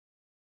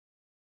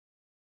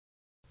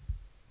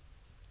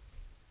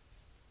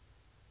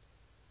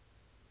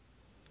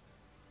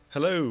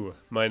Hello,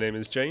 my name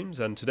is James,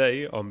 and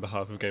today, on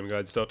behalf of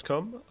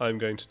GamerGuides.com, I'm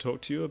going to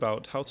talk to you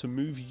about how to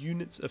move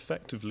units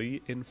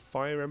effectively in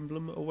Fire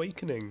Emblem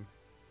Awakening.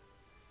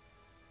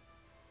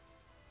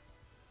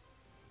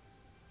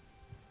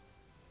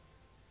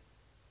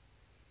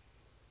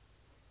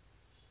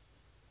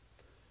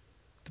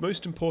 The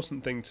most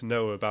important thing to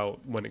know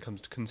about when it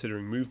comes to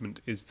considering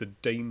movement is the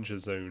danger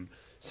zone.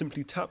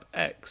 Simply tap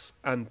X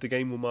and the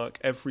game will mark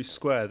every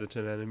square that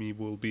an enemy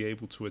will be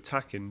able to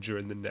attack in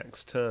during the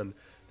next turn.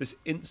 This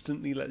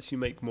instantly lets you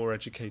make more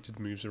educated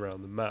moves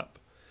around the map.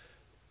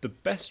 The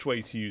best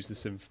way to use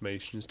this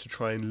information is to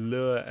try and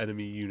lure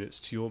enemy units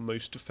to your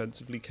most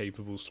defensively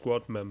capable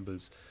squad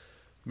members.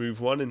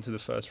 Move one into the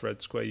first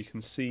red square you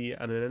can see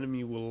and an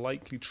enemy will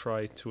likely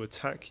try to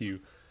attack you,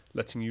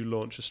 letting you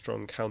launch a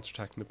strong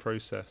counterattack in the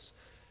process.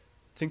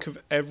 Think of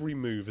every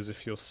move as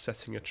if you're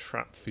setting a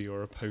trap for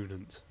your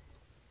opponent.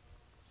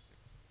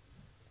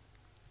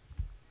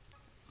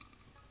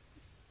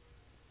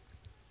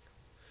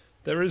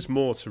 There is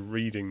more to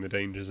reading the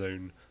danger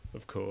zone,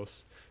 of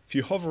course. If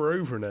you hover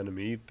over an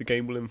enemy, the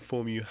game will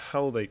inform you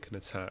how they can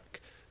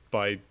attack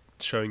by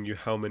showing you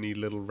how many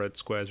little red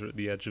squares are at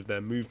the edge of their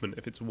movement.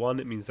 If it's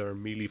one, it means they're a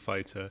melee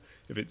fighter.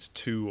 If it's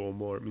two or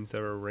more, it means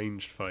they're a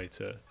ranged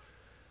fighter.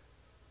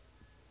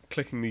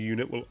 Clicking the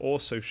unit will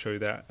also show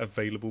their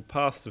available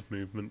paths of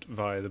movement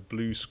via the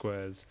blue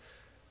squares.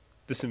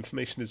 This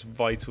information is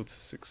vital to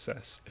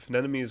success. If an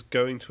enemy is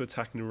going to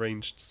attack in a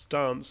ranged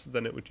stance,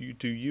 then it would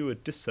do you a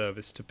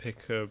disservice to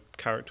pick a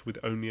character with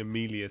only a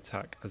melee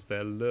attack as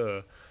their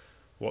lure.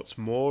 What's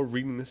more,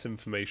 reading this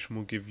information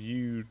will give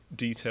you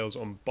details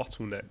on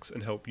bottlenecks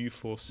and help you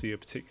foresee a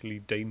particularly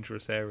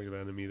dangerous aerial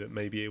enemy that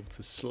may be able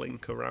to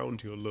slink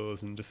around your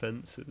lures and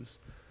defences.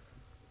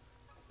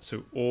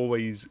 So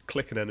always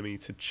click an enemy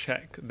to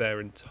check their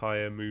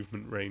entire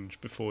movement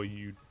range before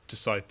you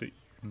decide that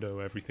you know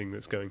everything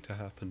that's going to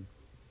happen.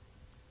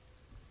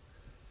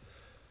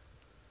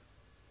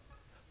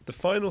 The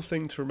final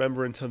thing to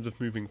remember in terms of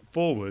moving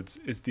forwards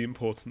is the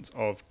importance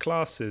of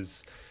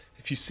classes.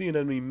 If you see an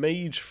enemy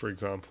mage, for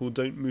example,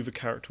 don't move a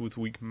character with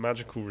weak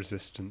magical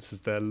resistance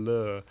as their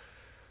lure.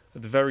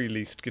 At the very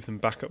least, give them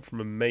backup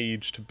from a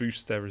mage to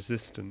boost their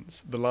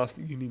resistance. The last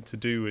thing you need to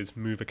do is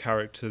move a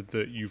character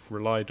that you've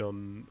relied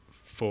on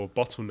for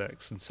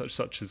bottlenecks and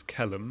such as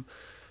Kellum,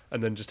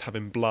 and then just have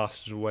him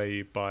blasted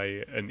away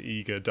by an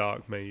eager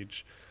dark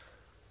mage.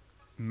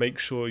 Make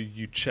sure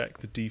you check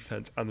the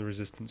defense and the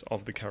resistance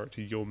of the character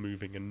you're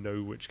moving and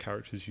know which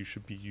characters you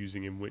should be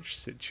using in which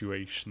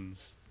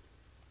situations.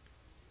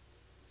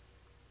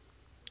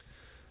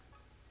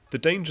 The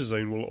danger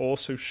zone will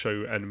also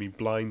show enemy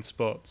blind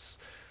spots.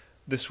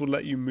 This will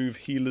let you move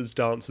healers,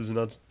 dancers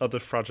and other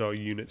fragile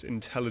units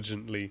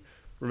intelligently.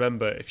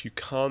 Remember, if you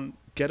can't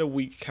get a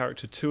weak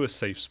character to a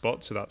safe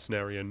spot, so that's an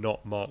area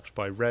not marked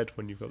by red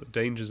when you've got the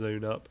danger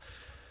zone up,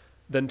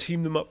 then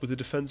team them up with a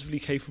defensively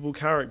capable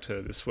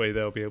character. This way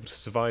they'll be able to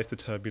survive the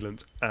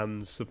turbulence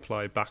and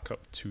supply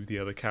backup to the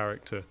other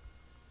character.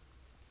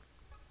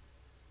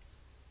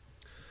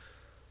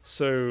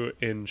 So,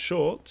 in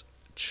short,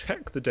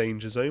 check the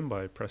danger zone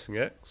by pressing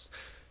X,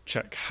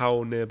 check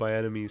how nearby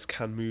enemies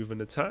can move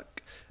and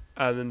attack,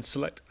 and then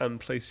select and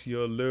place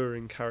your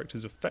luring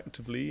characters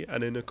effectively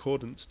and in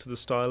accordance to the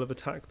style of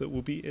attack that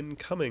will be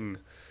incoming.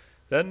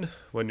 Then,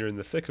 when you're in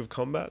the thick of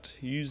combat,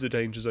 use the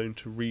danger zone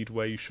to read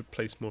where you should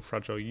place more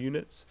fragile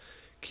units.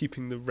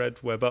 Keeping the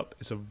red web up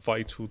is a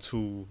vital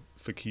tool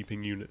for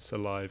keeping units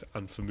alive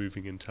and for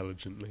moving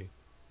intelligently.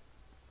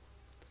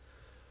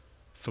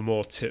 For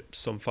more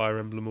tips on Fire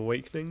Emblem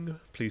Awakening,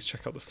 please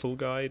check out the full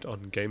guide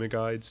on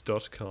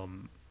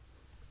GamerGuides.com.